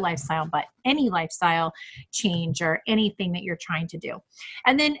keto lifestyle, but any lifestyle change or anything that you're trying to do.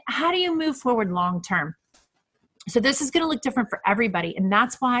 And then how do you move forward long term? So this is going to look different for everybody. And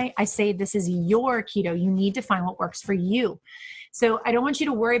that's why I say this is your keto. You need to find what works for you. So I don't want you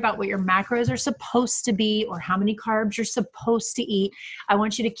to worry about what your macros are supposed to be or how many carbs you're supposed to eat. I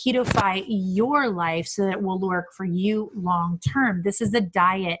want you to ketofy your life so that it will work for you long term. This is a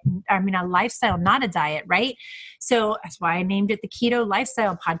lifestyle, not a diet, right? So that's why I named it the Keto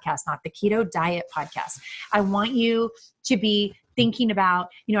Lifestyle Podcast, not the Keto Diet Podcast. I want you to be thinking about,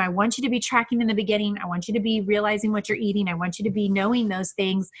 I want you to be tracking in the beginning. I want you to be realizing what you're eating. I want you to be knowing those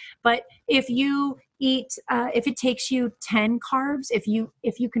things. But if you eat, if it takes you 10 carbs, if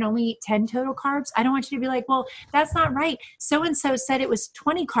you can only eat 10 total carbs, I don't want you to be like, well, that's not right. So-and-so said it was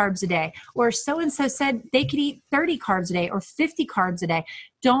 20 carbs a day, or so-and-so said they could eat 30 carbs a day or 50 carbs a day.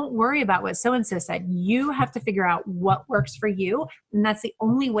 Don't worry about what so-and-so said. You have to figure out what works for you. And that's the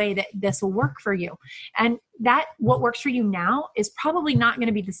only way that this will work for you. And that what works for you now is probably not going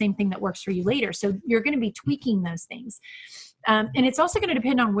to be the same thing that works for you later. So you're going to be tweaking those things. And it's also going to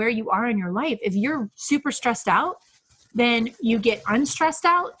depend on where you are in your life. If you're super stressed out, then you get unstressed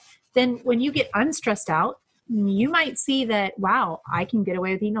out. Then when you get unstressed out, you might see that, wow, I can get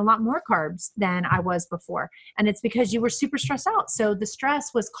away with eating a lot more carbs than I was before. And it's because you were super stressed out. So the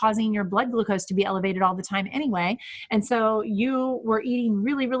stress was causing your blood glucose to be elevated all the time anyway. And so you were eating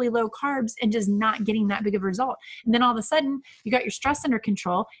really, really low carbs and just not getting that big of a result. And then all of a sudden you got your stress under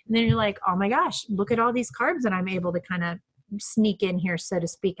control. And then you're like, oh my gosh, look at all these carbs that I'm able to kind of sneak in here, so to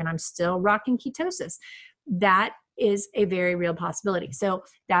speak. And I'm still rocking ketosis. That is a very real possibility. So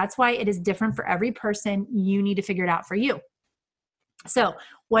that's why it is different for every person. You need to figure it out for you. So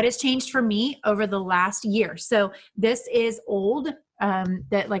what has changed for me over the last year? So this is old.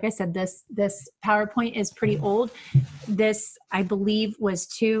 That, like I said, this PowerPoint is pretty old. This, I believe, was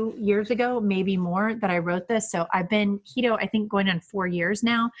 2 years ago, maybe more, that I wrote this. So I've been keto, I think, going on 4 years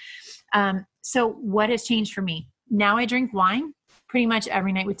now. So what has changed for me? Now I drink wine pretty much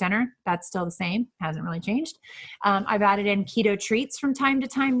every night with dinner. That's still the same. Hasn't really changed. I've added in keto treats from time to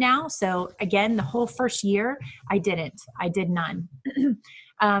time now. So again, the whole first year, I did none.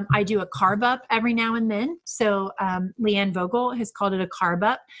 I do a carb up every now and then. So Leanne Vogel has called it a carb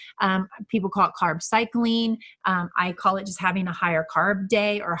up. People call it carb cycling. I call it just having a higher carb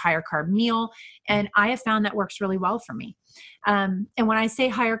day or a higher carb meal. And I have found that works really well for me. And when I say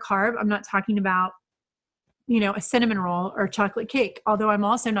higher carb, I'm not talking about a cinnamon roll or chocolate cake. Although I'm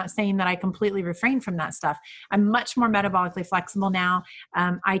also not saying that I completely refrain from that stuff. I'm much more metabolically flexible now.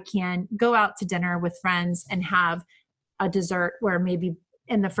 I can go out to dinner with friends and have a dessert where maybe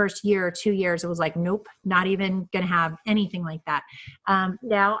in the first year or 2 years, it was like, nope, not even going to have anything like that.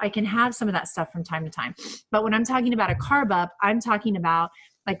 Now I can have some of that stuff from time to time. But when I'm talking about a carb up, I'm talking about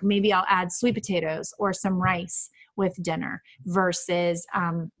like maybe I'll add sweet potatoes or some rice with dinner versus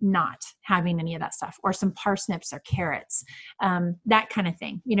not having any of that stuff, or some parsnips or carrots, that kind of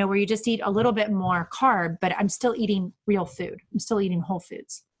thing, where you just eat a little bit more carb, but I'm still eating real food. I'm still eating whole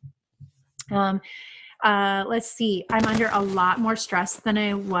foods. Let's see. I'm under a lot more stress than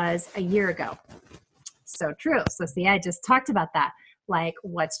I was a year ago. So true. So see, I just talked about that. Like,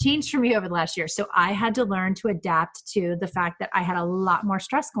 what's changed for me over the last year? So I had to learn to adapt to the fact that I had a lot more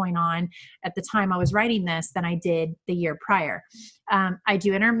stress going on at the time I was writing this than I did the year prior. I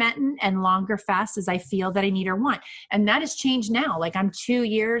do intermittent and longer fasts as I feel that I need or want. And that has changed now. Like, I'm 2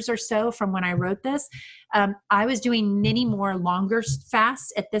 years or so from when I wrote this. I was doing many more longer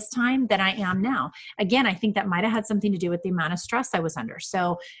fasts at this time than I am now. Again, I think that might have had something to do with the amount of stress I was under.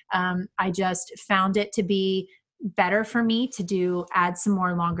 So I just found it to be better for me to add some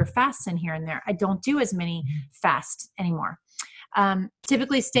more longer fasts in here and there. I don't do as many fasts anymore.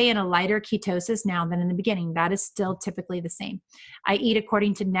 typically stay in a lighter ketosis now than in the beginning. That is still typically the same. I eat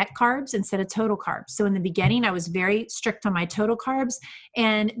according to net carbs instead of total carbs. So in the beginning, I was very strict on my total carbs.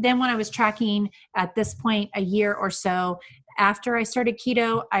 And then when I was tracking at this point, a year or so after I started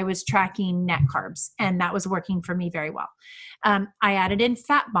keto, I was tracking net carbs, and that was working for me very well. I added in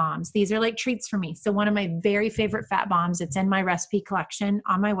fat bombs. These are like treats for me. So one of my very favorite fat bombs, it's in my recipe collection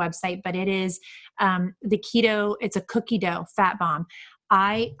on my website, but it is the keto, it's a cookie dough fat bomb.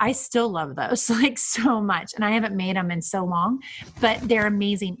 I still love those like so much, and I haven't made them in so long, but they're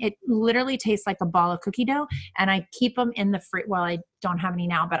amazing. It literally tastes like a ball of cookie dough, and I keep them in the well, I don't have any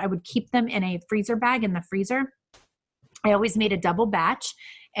now, but I would keep them in a freezer bag in the freezer. I always made a double batch,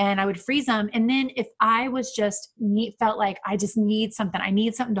 and I would freeze them. And then if I was felt like I just need something, I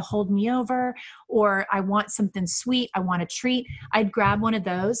need something to hold me over, or I want something sweet, I want a treat, I'd grab one of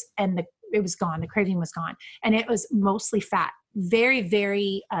those, and it was gone. The craving was gone. And it was mostly fat. Very,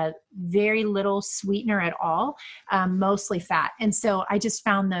 very, very little sweetener at all, mostly fat. And so I just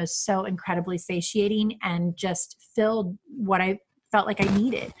found those so incredibly satiating and just filled what I felt like I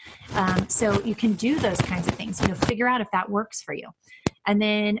needed. So you can do those kinds of things, figure out if that works for you. And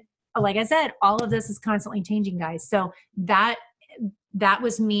then, like I said, all of this is constantly changing, guys. So that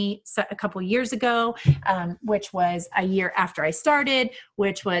was me a couple years ago, which was a year after I started,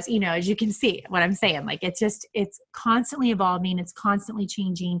 which was, as you can see what I'm saying, like it's constantly evolving. It's constantly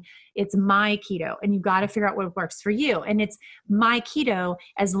changing. It's my keto, and you've got to figure out what works for you. And it's my keto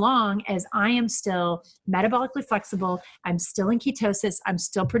as long as I am still metabolically flexible. I'm still in ketosis. I'm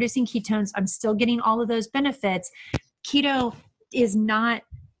still producing ketones. I'm still getting all of those benefits. Keto is not,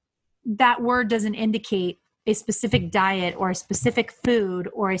 that word doesn't indicate a specific diet or a specific food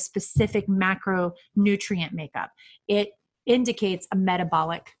or a specific macronutrient makeup. It indicates a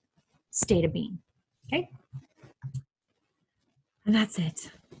metabolic state of being. Okay. And that's it.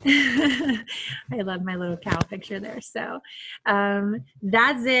 I love my little cow picture there. So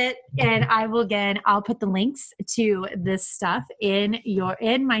that's it. And I'll put the links to this stuff in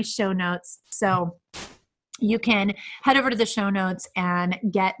my show notes. So you can head over to the show notes and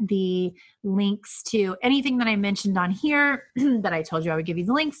get the links to anything that I mentioned on here that I told you I would give you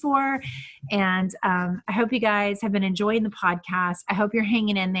the link for. And I hope you guys have been enjoying the podcast. I hope you're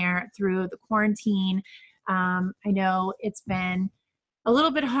hanging in there through the quarantine. I know it's been a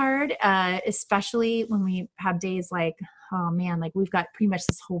little bit hard, especially when we have days like, oh man, like we've got pretty much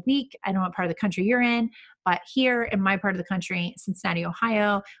this whole week. I don't know what part of the country you're in, but here in my part of the country, Cincinnati,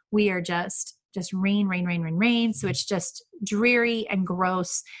 Ohio, we are just rain. So it's just dreary and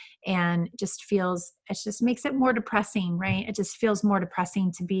gross, and it just makes it more depressing, right? It just feels more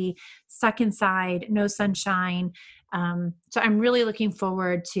depressing to be stuck inside, no sunshine. So I'm really looking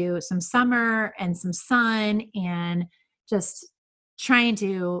forward to some summer and some sun, and just trying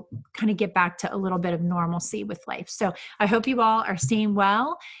to kind of get back to a little bit of normalcy with life. So I hope you all are staying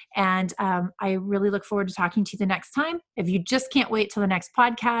well. And I really look forward to talking to you the next time. If you just can't wait till the next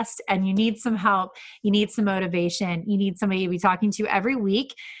podcast and you need some help, you need some motivation, you need somebody to be talking to every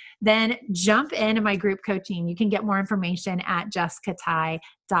week, then jump into my group coaching. You can get more information at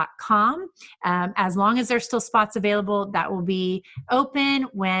jessicatai.com. As long as there's still spots available, that will be open.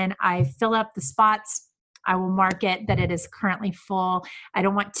 When I fill up the spots, I will mark it that it is currently full. I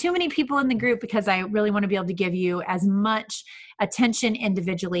don't want too many people in the group because I really want to be able to give you as much attention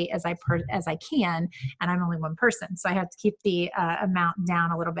individually as I can. And I'm only one person, so I have to keep the amount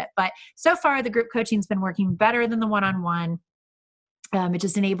down a little bit. But so far, the group coaching has been working better than the one-on-one. It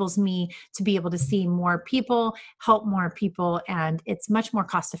just enables me to be able to see more people, help more people, and it's much more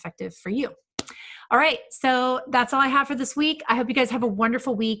cost-effective for you. All right, so that's all I have for this week. I hope you guys have a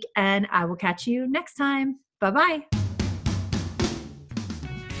wonderful week, and I will catch you next time. Bye-bye.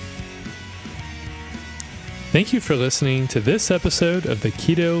 Thank you for listening to this episode of the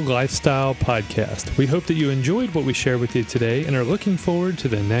Keto Lifestyle Podcast. We hope that you enjoyed what we shared with you today and are looking forward to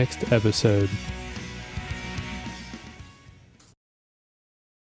the next episode.